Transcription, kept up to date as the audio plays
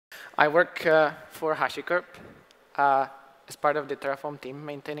I work for HashiCorp as part of the Terraform team,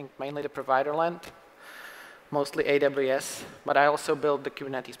 maintaining mainly the provider land, mostly AWS, but I also build the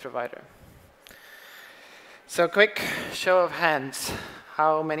Kubernetes provider. So quick show of hands.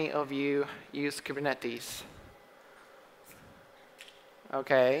 How many of you use Kubernetes?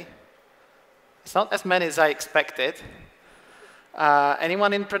 OK. It's not as many as I expected.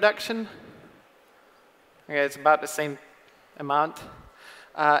 Anyone in production? Okay, it's about the same amount.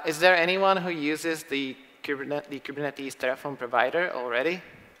 Is there anyone who uses the Kubernetes Terraform provider already?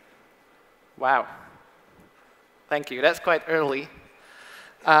 Wow. Thank you. That's quite early.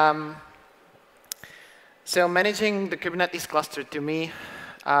 So managing the Kubernetes cluster, to me,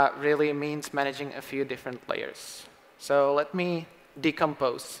 really means managing a few different layers. So let me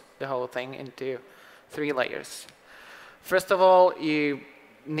decompose the whole thing into 3 layers. First of all, you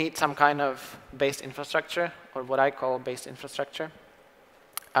need some kind of base infrastructure, or what I call base infrastructure.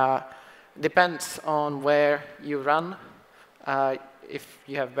 Depends on where you run. If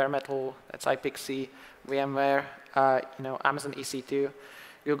you have bare metal, that's iPXE, VMware, Amazon EC2,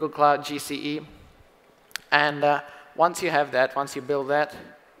 Google Cloud, GCE. And once you have that, once you build that,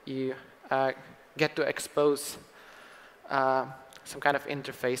 you get to expose some kind of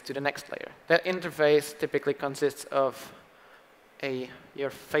interface to the next layer. That interface typically consists of your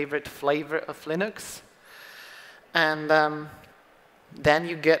favorite flavor of Linux. And then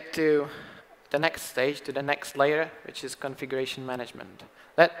you get to the next stage, to the next layer, which is configuration management.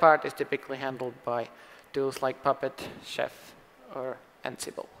 That part is typically handled by tools like Puppet, Chef, or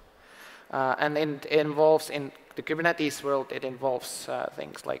Ansible. And it involves, in the Kubernetes world, it involves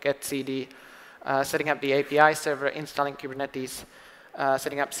things like etcd, setting up the API server, installing Kubernetes,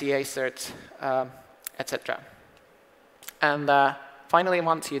 setting up CA certs, etc. And finally,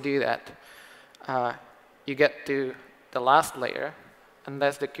 once you do that, you get to the last layer, and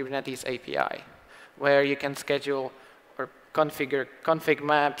that's the Kubernetes API, where you can schedule or configure config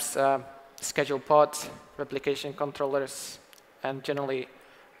maps, schedule pods, replication controllers, and generally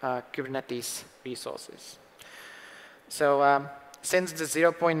Kubernetes resources. So since the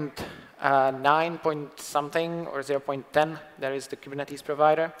 0.9 point something or 0.10, there is the Kubernetes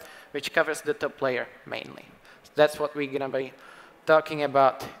provider, which covers the top layer mainly. So that's what we're going to be talking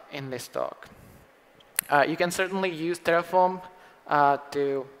about in this talk. You can certainly use Terraform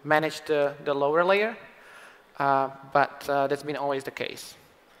to manage the lower layer, but that's been always the case.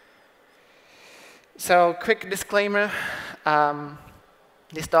 So quick disclaimer.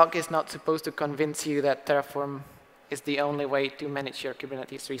 This talk is not supposed to convince you that Terraform is the only way to manage your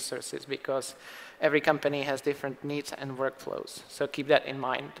Kubernetes resources, because every company has different needs and workflows. So keep that in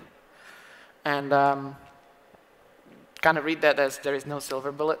mind. And kind of read that as there is no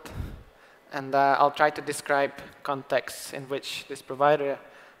silver bullet. And I'll try to describe contexts in which this provider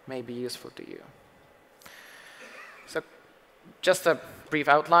may be useful to you. So just a brief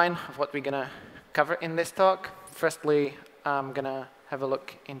outline of what we're going to cover in this talk. Firstly, I'm going to have a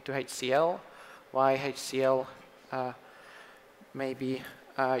look into HCL, why HCL may be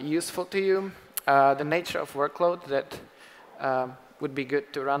useful to you, the nature of workload that would be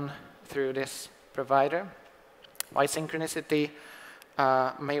good to run through this provider, why synchronicity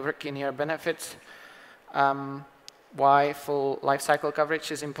may work in your benefits, why full lifecycle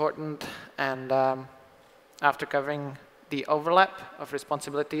coverage is important, and after covering the overlap of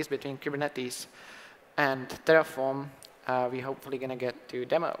responsibilities between Kubernetes and Terraform, we're hopefully going to get to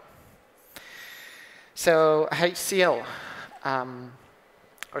demo. So HCL,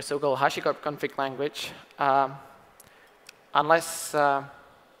 or so-called HashiCorp config language, unless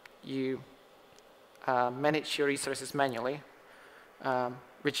you manage your resources manually,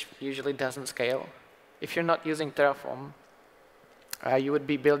 which usually doesn't scale, if you're not using Terraform, you would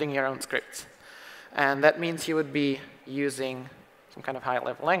be building your own scripts. And that means you would be using some kind of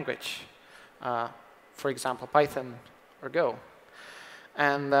high-level language, for example, Python or Go.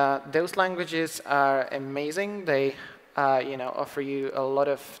 And those languages are amazing. They offer you a lot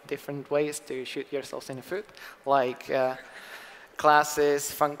of different ways to shoot yourselves in the foot, like classes,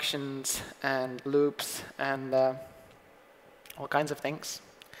 functions, and loops, and all kinds of things.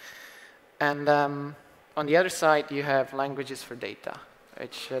 And on the other side, you have languages for data,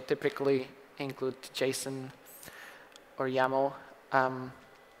 which typically include JSON or YAML. And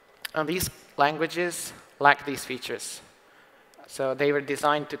these languages lack these features. So they were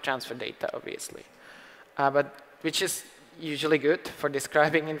designed to transfer data, obviously, but which is usually good for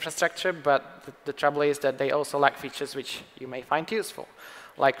describing infrastructure. But the trouble is that they also lack features which you may find useful,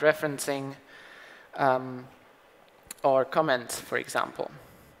 like referencing or comments, for example.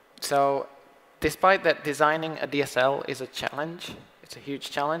 So despite that, designing a DSL is a challenge. It's a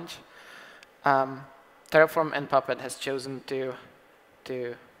huge challenge. Terraform and Puppet has chosen to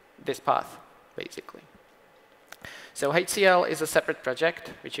this path, basically. So HCL is a separate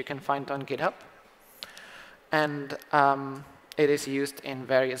project, which you can find on GitHub. And it is used in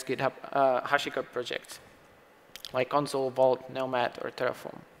various GitHub HashiCorp projects, like Console, Vault, Nomad, or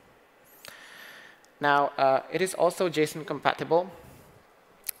Terraform. Now, it is also JSON compatible,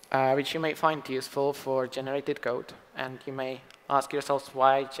 which you may find useful for generated code. And you may ask yourselves,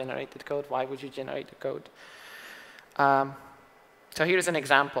 why generated code? Why would you generate the code? So here's an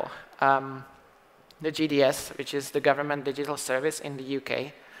example. The GDS, which is the Government Digital Service in the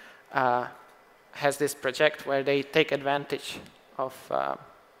UK, has this project where they take advantage of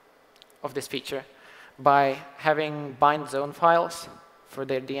this feature by having bind zone files for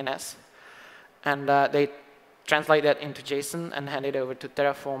their DNS. And they translate that into JSON and hand it over to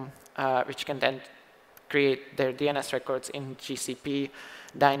Terraform, which can then create their DNS records in GCP,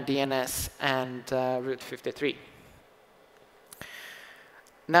 Dyn DNS, and Route 53.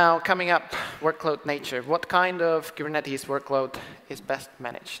 Now, coming up, workload nature. What kind of Kubernetes workload is best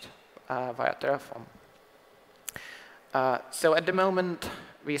managed via Terraform? So at the moment,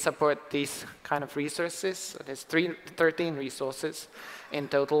 we support these kind of resources. So there's 13 resources in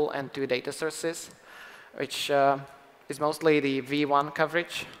total and 2 data sources, which is mostly the V1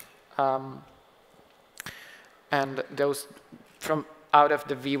 coverage. And those from out of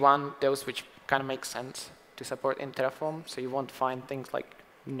the V1, those which kind of make sense to support in Terraform. So you won't find things like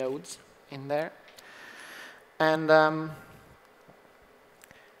nodes in there. And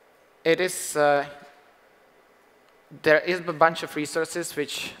it is there is a bunch of resources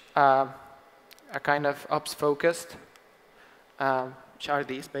which are kind of ops focused, which are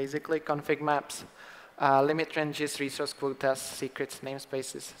these basically: config maps, limit ranges, resource quotas, secrets,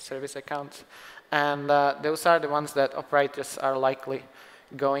 namespaces, service accounts. And those are the ones that operators are likely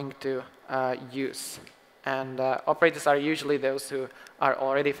going to use. And operators are usually those who are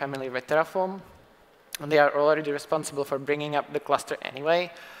already familiar with Terraform, and they are already responsible for bringing up the cluster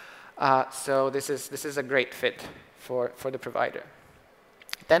anyway. So this is a great fit for the provider.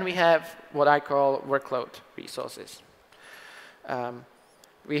 Then we have what I call workload resources.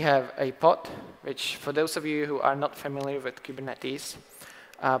 We have a pod, which for those of you who are not familiar with Kubernetes,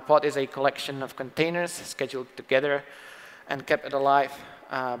 pod is a collection of containers scheduled together and kept alive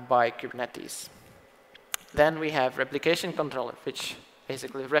by Kubernetes. Then we have replication controller, which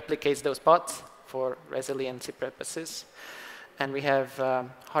basically replicates those pods for resiliency purposes. And we have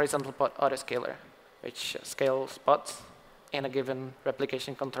horizontal pod autoscaler, which scales pods in a given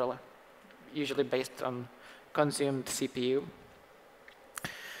replication controller, usually based on consumed CPU.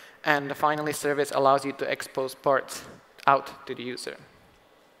 And finally, service allows you to expose parts out to the user.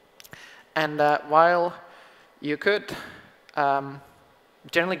 And while you could,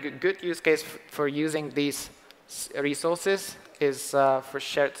 generally good use case for using these resources is for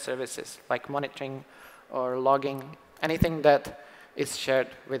shared services, like monitoring or logging, anything that is shared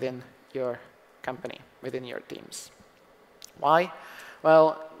within your company, within your teams. Why?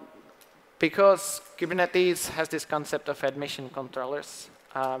 Well, because Kubernetes has this concept of admission controllers,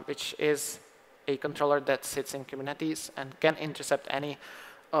 which is a controller that sits in Kubernetes and can intercept any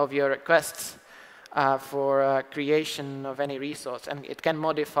of your requests for creation of any resource, and it can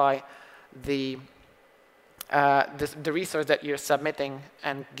modify the resource that you're submitting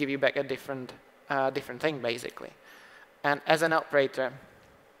and give you back a different thing, basically. And as an operator,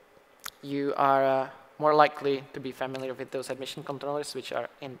 you are more likely to be familiar with those admission controllers which are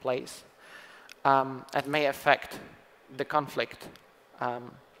in place and may affect the conflict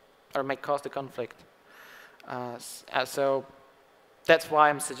or may cause the conflict. So that's why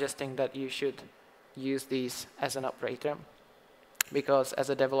I'm suggesting that you should use these as an operator, because as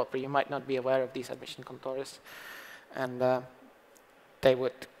a developer, you might not be aware of these admission controllers, and they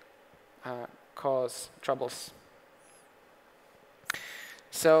would cause troubles.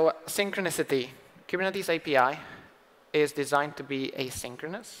 So synchronicity. Kubernetes API is designed to be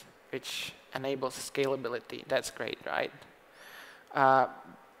asynchronous, which enables scalability. That's great, right?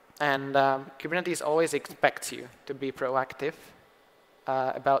 And Kubernetes always expects you to be proactive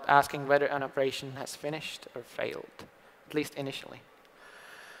about asking whether an operation has finished or failed, at least initially.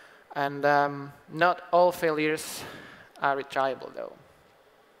 And not all failures are retriable, though.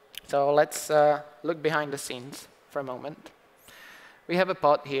 So let's look behind the scenes for a moment. We have a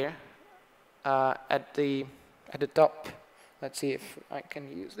pod here at the top. Let's see if I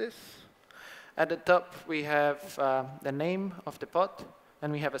can use this. At the top, we have the name of the pod,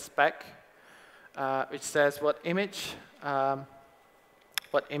 and we have a spec which says what image do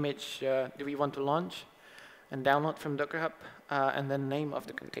we want to launch and download from Docker Hub, and the name of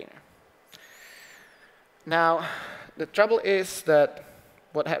the container. Now, the trouble is that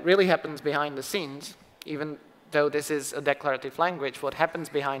what really happens behind the scenes, even though this is a declarative language, what happens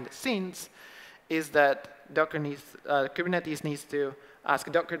behind the scenes is that Kubernetes needs to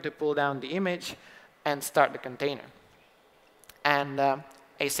ask Docker to pull down the image and start the container. And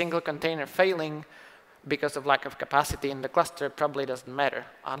a single container failing because of lack of capacity in the cluster probably doesn't matter,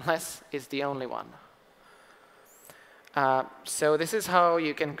 unless it's the only one. So this is how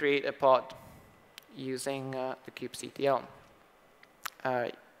you can create a pod using the kubectl.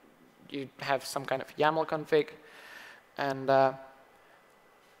 You have some kind of YAML config, and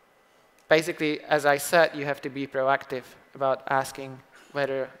basically, as I said, you have to be proactive about asking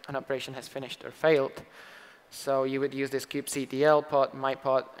whether an operation has finished or failed. So you would use this kubectl pod, my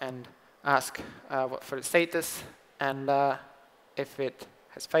pod, and ask for the status. And if it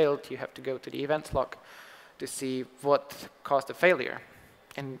has failed, you have to go to the events log to see what caused the failure.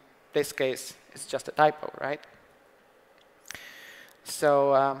 In this case, it's just a typo, right?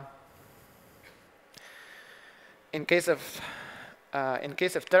 So in case of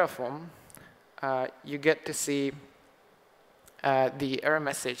Terraform, you get to see the error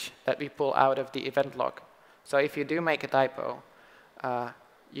message that we pull out of the event log. So if you do make a typo,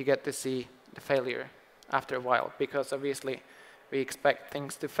 you get to see the failure after a while, because obviously we expect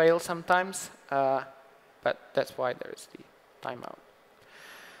things to fail sometimes, but that's why there is the timeout.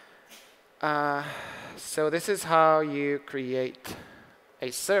 So this is how you create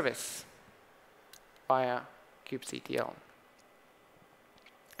a service via kubectl.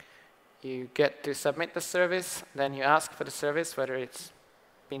 You get to submit the service, then you ask for the service whether it's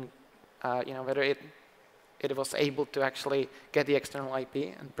been, whether it was able to actually get the external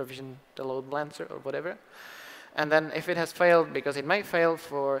IP and provision the load balancer or whatever. And then if it has failed, because it may fail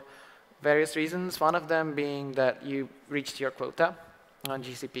for various reasons, one of them being that you reached your quota on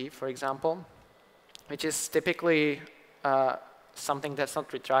GCP, for example, which is typically something that's not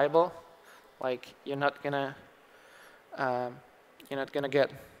retriable. Like you're not gonna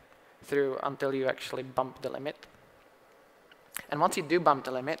get through until you actually bump the limit. And once you do bump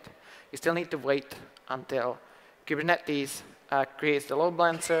the limit, you still need to wait until Kubernetes creates the load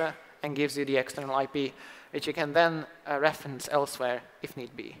balancer and gives you the external IP, which you can then reference elsewhere if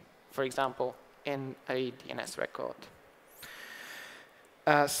need be. For example, in a DNS record.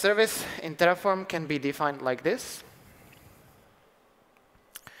 Service in Terraform can be defined like this.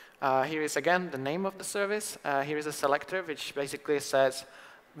 Here is again the name of the service. Here is a selector which basically says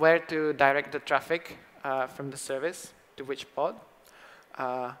where to direct the traffic from the service to which pod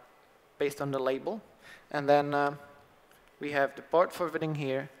based on the label. And then we have the port forwarding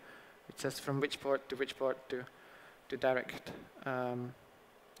here, which says from which port to direct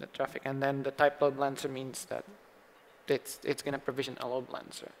the traffic. And then the type load balancer means that it's going to provision a load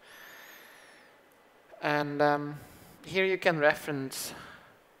balancer. And here you can reference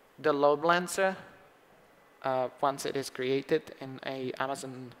the load balancer once it is created in a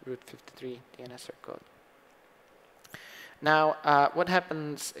Amazon Route 53 DNS record. Now, what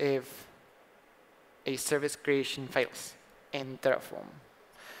happens if a service creation fails in Terraform?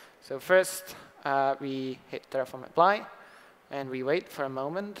 So first, we hit Terraform apply, and we wait for a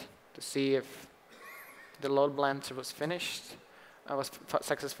moment to see if the load balancer was finished, was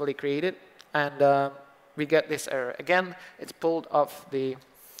successfully created, and we get this error. Again, it's pulled off the,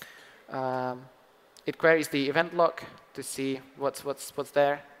 it queries the event log to see what's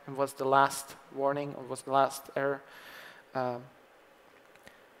there and what's the last warning or what's the last error to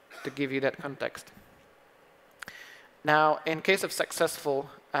give you that context. Now, in case of successful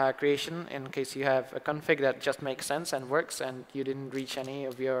creation, in case you have a config that just makes sense and works and you didn't reach any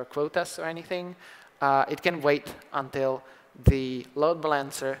of your quotas or anything, it can wait until the load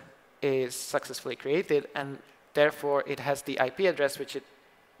balancer is successfully created, and therefore it has the IP address which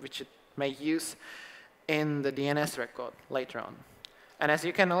it may use in the DNS record later on. And as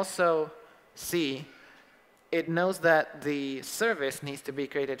you can also see, it knows that the service needs to be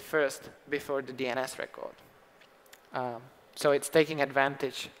created first before the DNS record. So it's taking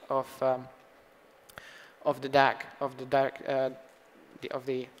advantage of the DAG, of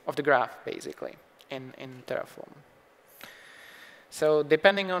the graph, basically, in Terraform. So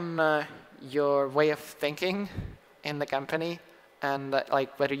depending on your way of thinking in the company, and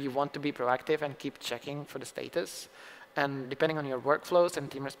like whether you want to be proactive and keep checking for the status, and depending on your workflows and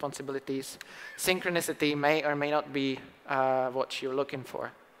team responsibilities, synchronicity may or may not be what you're looking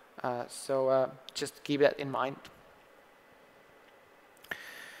for. So just keep that in mind.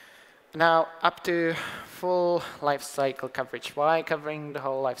 Now, up to full lifecycle coverage. Why covering the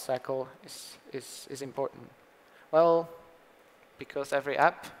whole lifecycle is important? Well, because every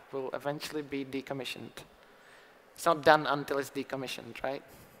app will eventually be decommissioned. It's not done until it's decommissioned, right?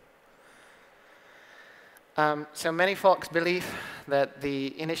 So many folks believe that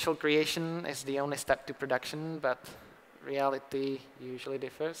the initial creation is the only step to production, but reality usually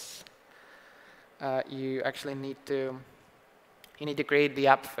differs. You actually need to create the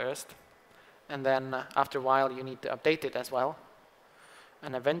app first, and then after a while you need to update it as well,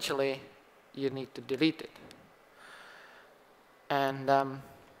 and eventually you need to delete it. And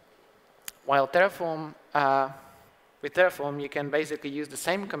while with Terraform you can basically use the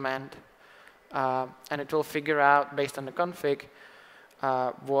same command, and it will figure out, based on the config,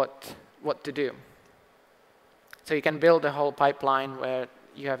 what to do. So you can build a whole pipeline where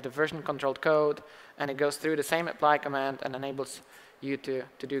you have the version-controlled code, and it goes through the same apply command and enables you to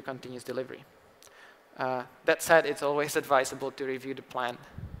do continuous delivery. That said, it's always advisable to review the plan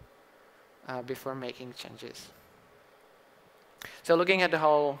before making changes. So looking at the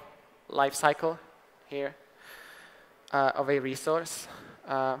whole life cycle here of a resource,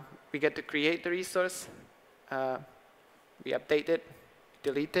 we get to create the resource, we update it,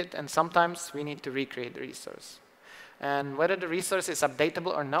 delete it, and sometimes we need to recreate the resource. And whether the resource is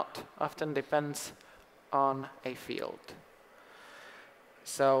updatable or not often depends on a field.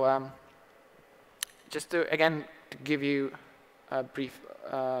 So just to, again, to give you a brief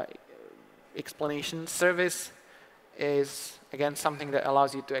explanation, service is, again, something that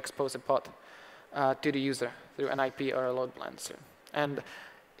allows you to expose a pod to the user through an IP or a load balancer. And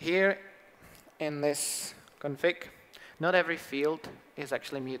here in this config, not every field is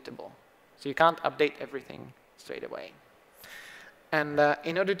actually mutable. So you can't update everything straight away. And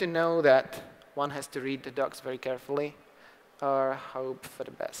in order to know that, one has to read the docs very carefully or hope for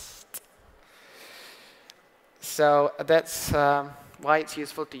the best. So that's why it's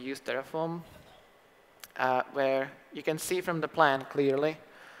useful to use Terraform, where you can see from the plan clearly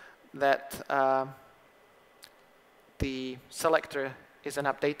that the selector is an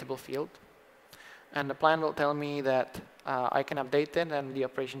updatable field. And the plan will tell me that I can update it and the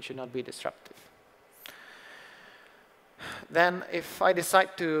operation should not be disruptive. Then if I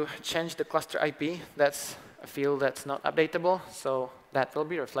decide to change the cluster IP, that's a field that's not updatable, so that will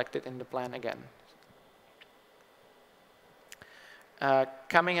be reflected in the plan again.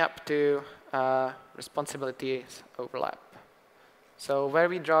 Coming up to responsibilities overlap. So where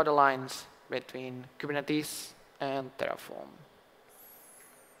we draw the lines between Kubernetes and Terraform.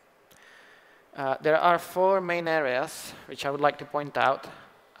 There are 4 main areas which I would like to point out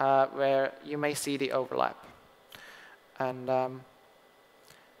where you may see the overlap. And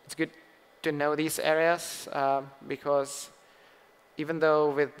it's good to know these areas because even though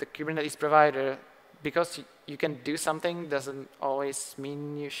with the Kubernetes provider, because you can do something doesn't always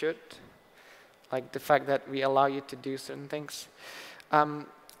mean you should. Like the fact that we allow you to do certain things.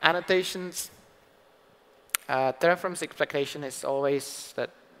 Annotations. Terraform's expectation is always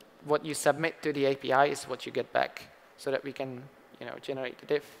that what you submit to the API is what you get back, so that we can, generate the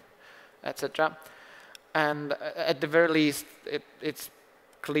diff, etc. And at the very least, it's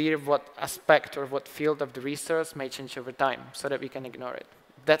clear what aspect or what field of the resource may change over time, so that we can ignore it.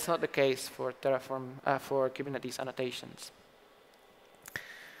 That's not the case for Terraform, for Kubernetes annotations.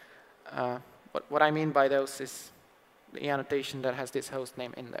 What I mean by those is the annotation that has this host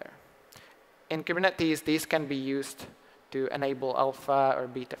name in there. In Kubernetes, these can be used to enable alpha or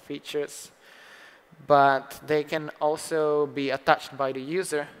beta features, but they can also be attached by the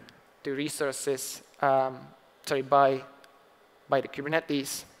user to resources, by the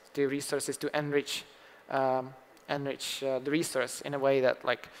Kubernetes to resources to enrich the resource in a way that,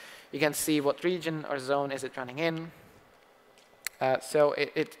 like, you can see what region or zone is it running in. So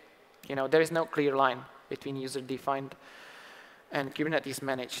there is no clear line between user-defined and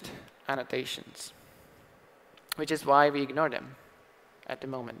Kubernetes-managed annotations, which is why we ignore them at the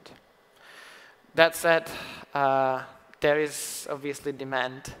moment. That said, there is obviously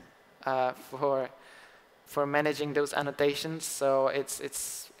demand for managing those annotations, so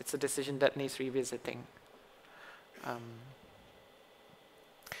it's a decision that needs revisiting.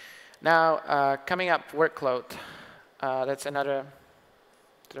 Now, coming up, workload. That's another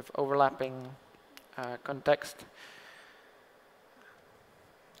sort of overlapping context.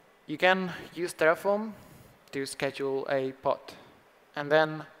 You can use Terraform to schedule a pod, and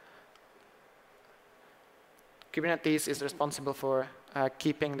then Kubernetes is responsible for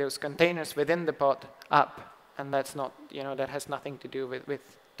keeping those containers within the pod up, and that's not, that has nothing to do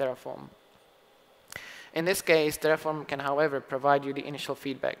with Terraform. In this case, Terraform can, however, provide you the initial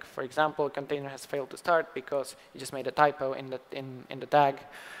feedback. For example, a container has failed to start because you just made a typo in the tag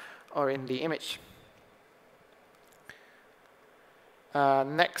or in the image.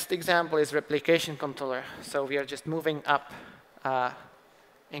 Next example is replication controller. So we are just moving up.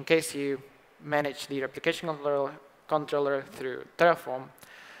 In case you manage the replication controller through Terraform,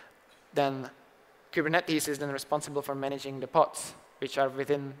 then Kubernetes is then responsible for managing the pods, which are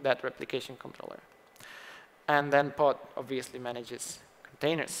within that replication controller. And then pod obviously manages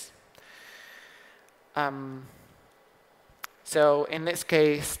containers. So in this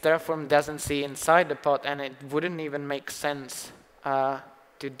case, Terraform doesn't see inside the pod, and it wouldn't even make sense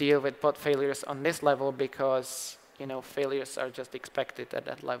to deal with pod failures on this level because failures are just expected at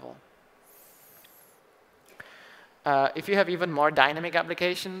that level. If you have even more dynamic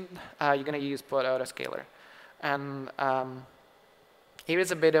application, you're going to use pod autoscaler. And here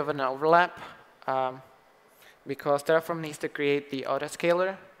is a bit of an overlap because Terraform needs to create the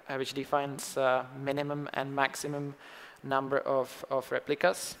autoscaler, which defines minimum and maximum number of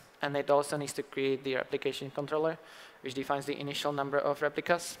replicas. And it also needs to create the replication controller, which defines the initial number of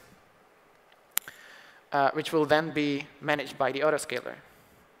replicas, which will then be managed by the autoscaler.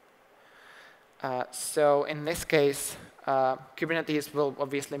 So in this case, Kubernetes will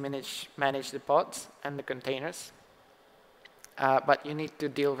obviously manage the pods and the containers, but you need to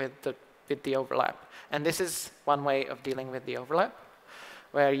deal with the overlap. And this is one way of dealing with the overlap,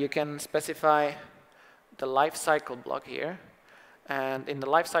 where you can specify the lifecycle block here. And in the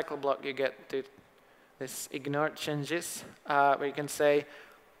lifecycle block, you get to this ignore changes, where you can say,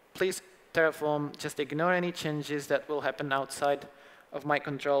 please, Terraform, just ignore any changes that will happen outside of my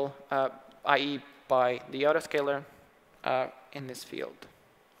control, i.e. by the autoscaler in this field.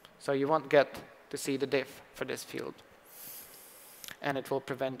 So you won't get to see the diff for this field. And it will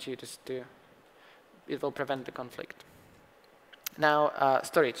prevent you it will prevent the conflict. Now,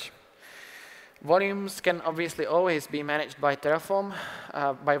 storage. Volumes can obviously always be managed by Terraform.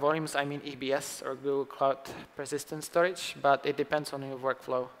 By volumes, I mean EBS or Google Cloud Persistent Storage, but it depends on your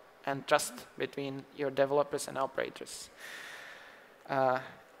workflow and trust between your developers and operators.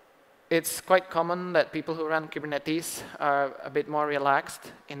 It's quite common that people who run Kubernetes are a bit more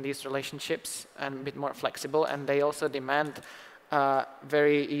relaxed in these relationships and a bit more flexible, and they also demand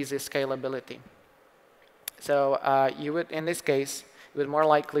very easy scalability. So you would, in this case, you would more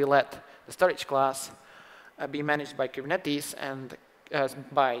likely let the storage class be managed by Kubernetes and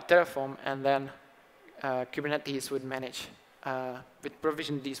by Terraform, and then Kubernetes would manage, would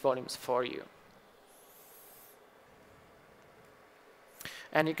provision these volumes for you.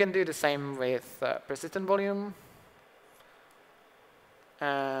 And you can do the same with persistent volume,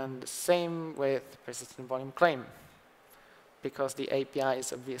 and the same with persistent volume claim, because the API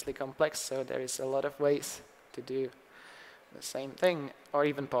is obviously complex, so there is a lot of ways to do the same thing, or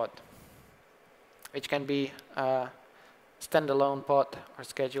even pod, which can be a standalone pod or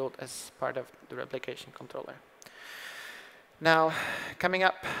scheduled as part of the replication controller. Now, coming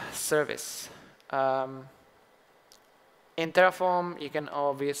up, service. In Terraform, you can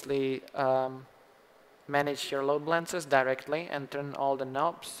obviously manage your load balancers directly and turn all the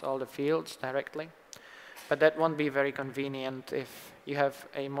knobs, all the fields directly. But that won't be very convenient if you have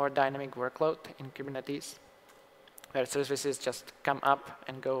a more dynamic workload in Kubernetes, where services just come up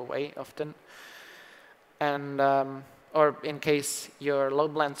and go away often. And or in case your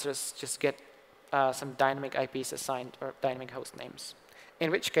load balancers just get some dynamic IPs assigned or dynamic host names,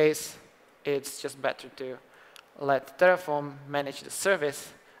 in which case it's just better to let Terraform manage the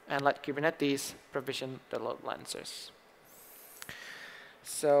service and let Kubernetes provision the load balancers.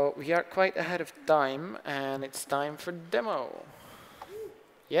 So we are quite ahead of time, and it's time for demo.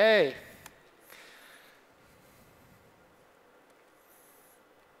 Yay!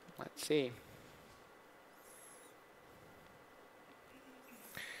 Let's see.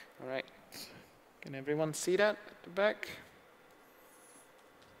 All right. Can everyone see that at the back?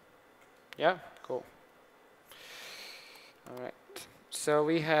 Yeah? Cool. All right. So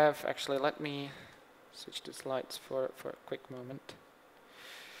we have, actually, let me switch the slides for a quick moment.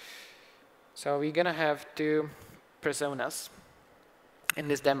 So we're going to have two personas in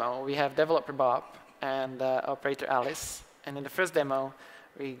this demo. We have developer Bob and operator Alice. And in the first demo,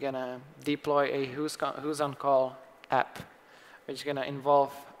 we're going to deploy a who's on call app, which is going to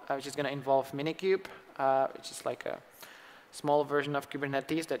involve Minikube, which is like a small version of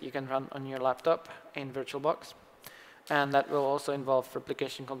Kubernetes that you can run on your laptop in VirtualBox. And that will also involve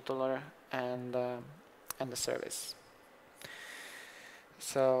replication controller and the service.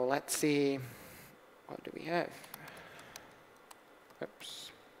 So let's see, what do we have?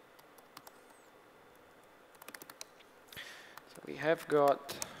 Oops. So we have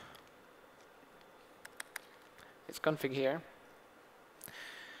got its config here.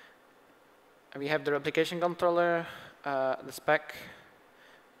 And we have the replication controller, the spec,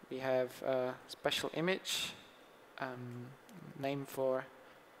 we have a special image name for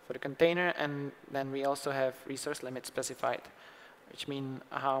the container, and then we also have resource limit specified, which mean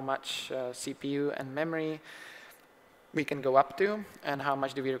how much CPU and memory we can go up to and how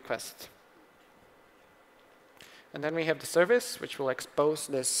much do we request. And then we have the service, which will expose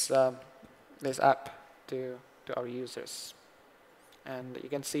this this app to our users. And you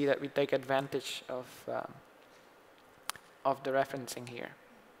can see that we take advantage of the referencing here.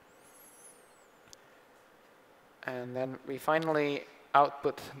 And then we finally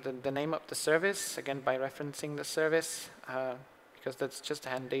output the name of the service, again by referencing the service, because that's just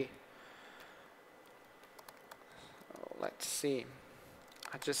handy. Oh, let's see.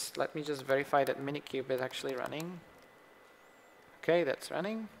 Let me just verify that Minikube is actually running. Okay, that's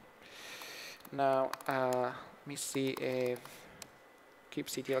running. Now, let me see if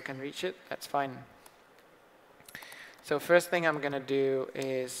kubectl can reach it. That's fine. So first thing I'm going to do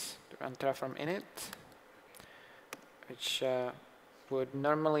is run Terraform init, which would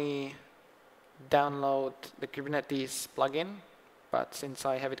normally download the Kubernetes plugin, but since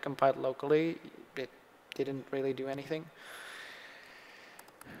I have it compiled locally, it didn't really do anything.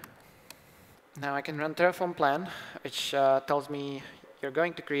 Now I can run Terraform plan, which tells me you're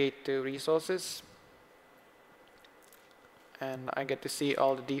going to create 2 resources, and I get to see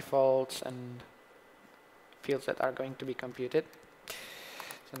all the defaults and fields that are going to be computed.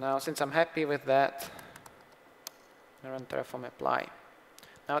 So now, since I'm happy with that, I run Terraform apply.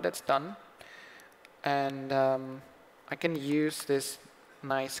 Now that's done, and I can use this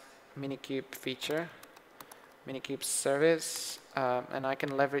nice Minikube feature, Minikube service, and I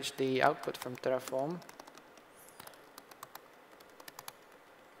can leverage the output from Terraform.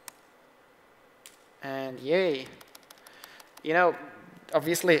 And yay! You know,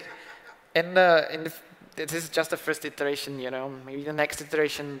 obviously, this is just the first iteration. You know, maybe the next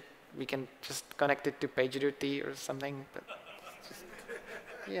iteration we can just connect it to PagerDuty or something. But just,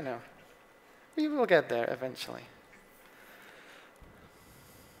 you know, we will get there eventually.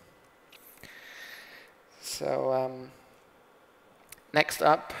 So next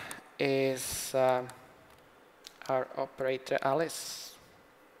up is our operator Alice.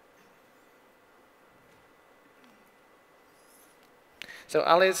 So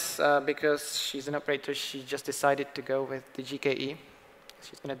Alice, because she's an operator, she just decided to go with the GKE.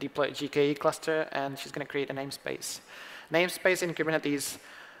 She's going to deploy a GKE cluster, and she's going to create a namespace. Namespace in Kubernetes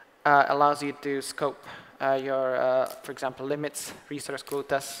allows you to scope your, for example, limits, resource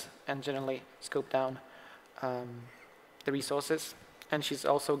quotas, and generally scope down the resources. And she's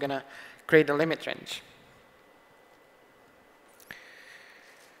also going to create a limit range.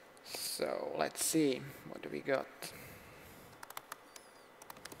 So let's see, what do we got?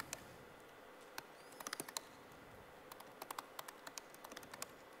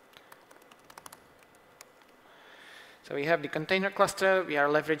 So we have the container cluster. We are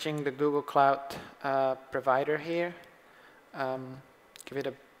leveraging the Google Cloud provider here. Give it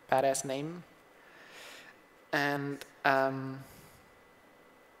a badass name. And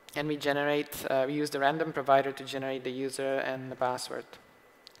we generate, we use the random provider to generate the user and the password,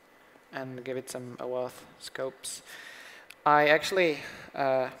 and give it some OAuth scopes. I actually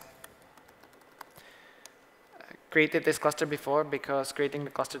created this cluster before, because creating the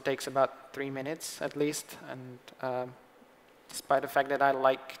cluster takes about 3 minutes at least, and despite the fact that I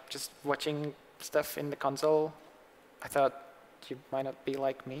like just watching stuff in the console, I thought you might not be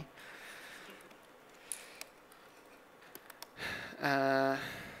like me.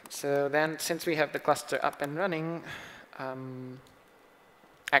 So then, since we have the cluster up and running,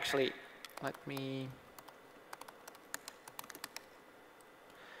 actually, let me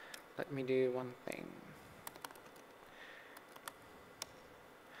do one thing.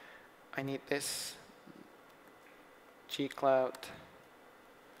 I need this gcloud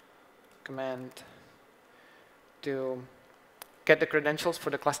command to get the credentials for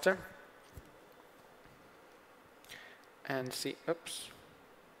the cluster and see, oops,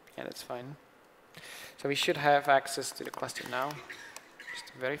 yeah, that's fine. So we should have access to the cluster now. Just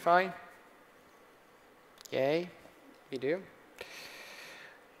to verify. Yay, we do.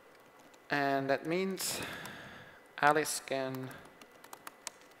 And that means Alice can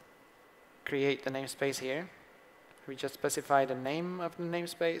create the namespace here. We just specify the name of the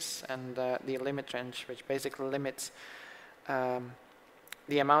namespace and the limit range, which basically limits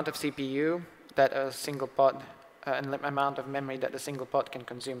the amount of CPU that a single pod, and the amount of memory that a single pod can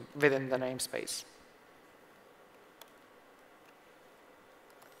consume within the namespace.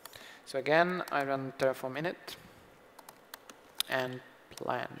 So again, I run Terraform init and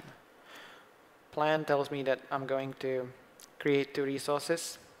plan. Plan tells me that I'm going to create 2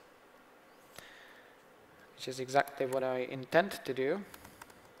 resources. which is exactly what I intend to do.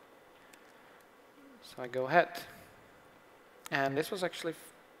 So I go ahead. And this was actually,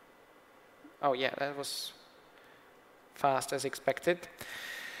 oh yeah, that was fast as expected.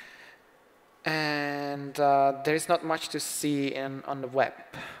 And there is not much to see on the web,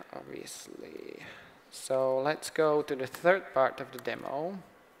 obviously. So let's go to the third part of the demo.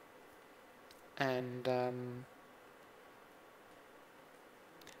 And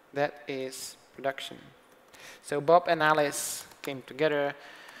that is production. So Bob and Alice came together.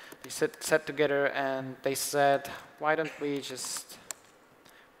 They sat together and they said, why don't we just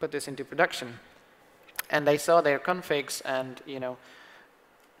put this into production? And they saw their configs, and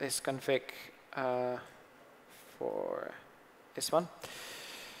this config for this one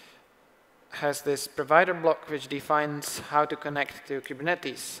has this provider block which defines how to connect to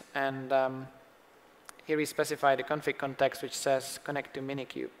Kubernetes. And here we specify the config context which says connect to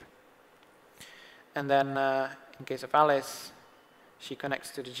Minikube. And then in case of Alice, she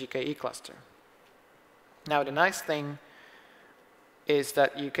connects to the GKE cluster. Now the nice thing is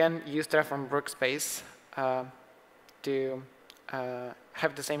that you can use Terraform Workspace to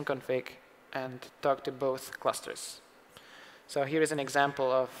have the same config and talk to both clusters. So here is an example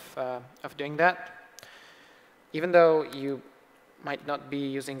of doing that. Even though you might not be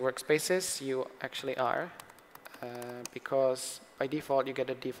using workspaces, you actually are, because by default you get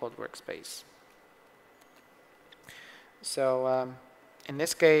a default workspace. So in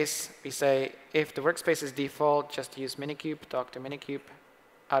this case, we say if the workspace is default, just use Minikube, talk to Minikube.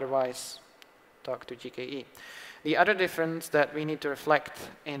 Otherwise, talk to GKE. The other difference that we need to reflect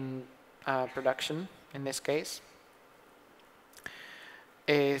in production, in this case,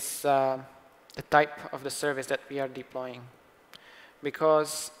 is the type of the service that we are deploying.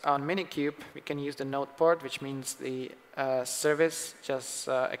 Because on Minikube, we can use the node port, which means the service just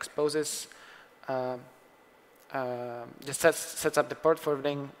exposes, just sets up the port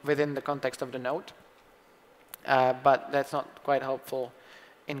forwarding within the context of the node. But that's not quite helpful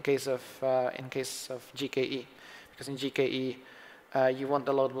in case of GKE, because in GKE you want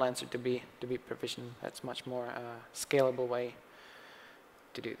the load balancer to be provisioned. That's much more scalable way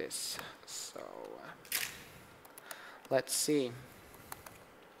to do this. So let's see.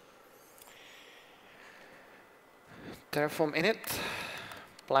 Terraform init,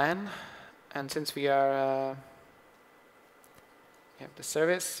 plan, and since we are we have the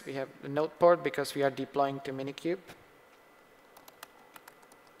service, we have the node port because we are deploying to Minikube.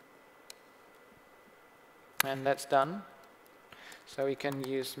 And that's done. So we can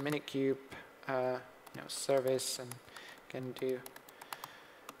use Minikube service, and can do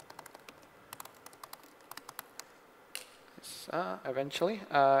this eventually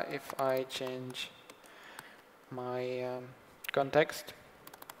if I change my context.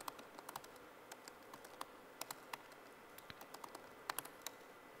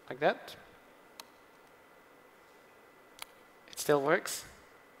 Like that. It still works.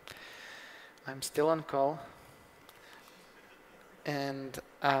 I'm still on call. And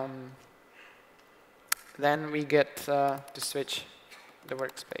then we get to switch the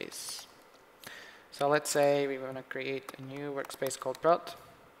workspace. So let's say we want to create a new workspace called prod.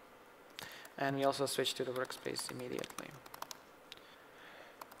 And we also switch to the workspace immediately.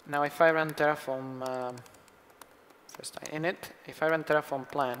 Now if I run Terraform, first I init, if I run Terraform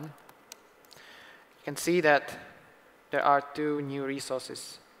plan, you can see that there are 2 new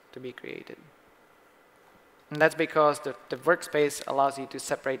resources to be created. And that's because the workspace allows you to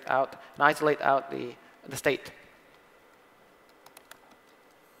separate out and isolate out the state.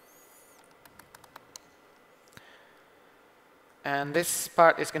 And this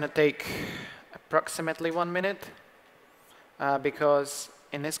part is going to take approximately 1 minute because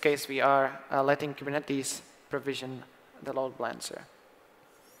in this case we are letting Kubernetes provision the load balancer.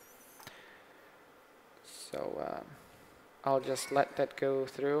 So I'll just let that go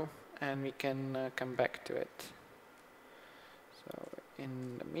through and we can come back to it. So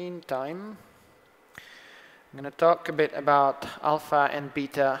in the meantime, I'm going to talk a bit about alpha and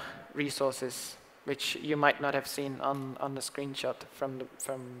beta resources, which you might not have seen on the screenshot from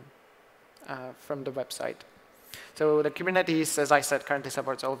the website. So the Kubernetes, as I said, currently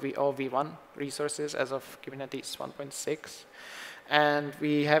supports all v1 resources as of Kubernetes 1.6. And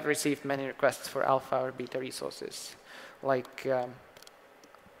we have received many requests for alpha or beta resources, like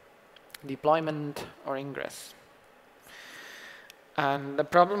deployment or ingress. And the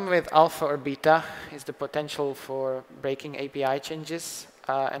problem with alpha or beta is the potential for breaking API changes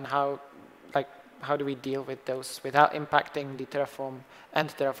and how do we deal with those without impacting the Terraform and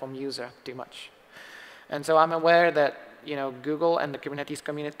Terraform user too much. And so I'm aware that Google and the Kubernetes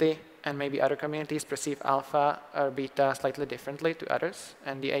community and maybe other communities perceive alpha or beta slightly differently to others,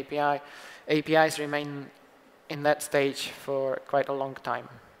 and the APIs remain in that stage for quite a long time.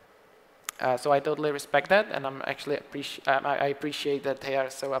 So I totally respect that, and I'm actually I appreciate that they are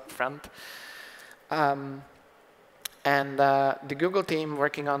so upfront. And the Google team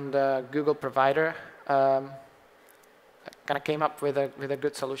working on the Google provider kind of came up with a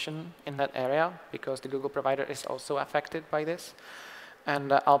good solution in that area, because the Google provider is also affected by this.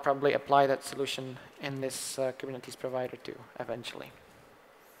 And I'll probably apply that solution in this Kubernetes provider too, eventually.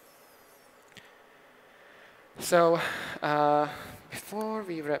 So before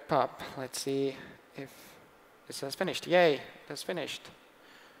we wrap up, let's see if this has finished. Yay, that's finished.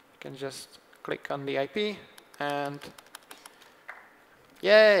 You can just click on the IP and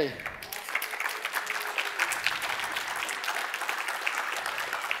yay.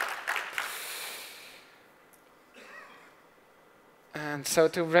 And so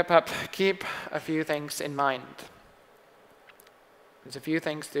to wrap up, keep a few things in mind. There's a few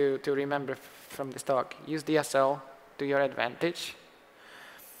things to remember from this talk. Use DSL to your advantage.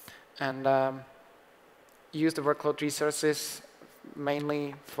 And use the workload resources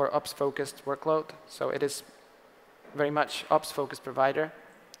mainly for ops-focused workload. So it is very much ops-focused provider.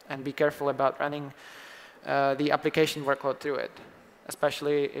 And be careful about running the application workload through it,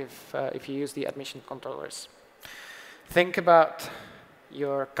 especially if you use the admission controllers. Think about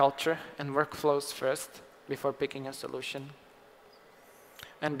your culture and workflows first before picking a solution.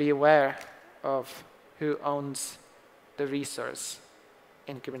 And be aware of who owns the resource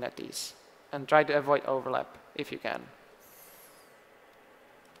in Kubernetes. And try to avoid overlap if you can.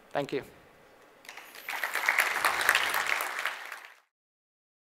 Thank you.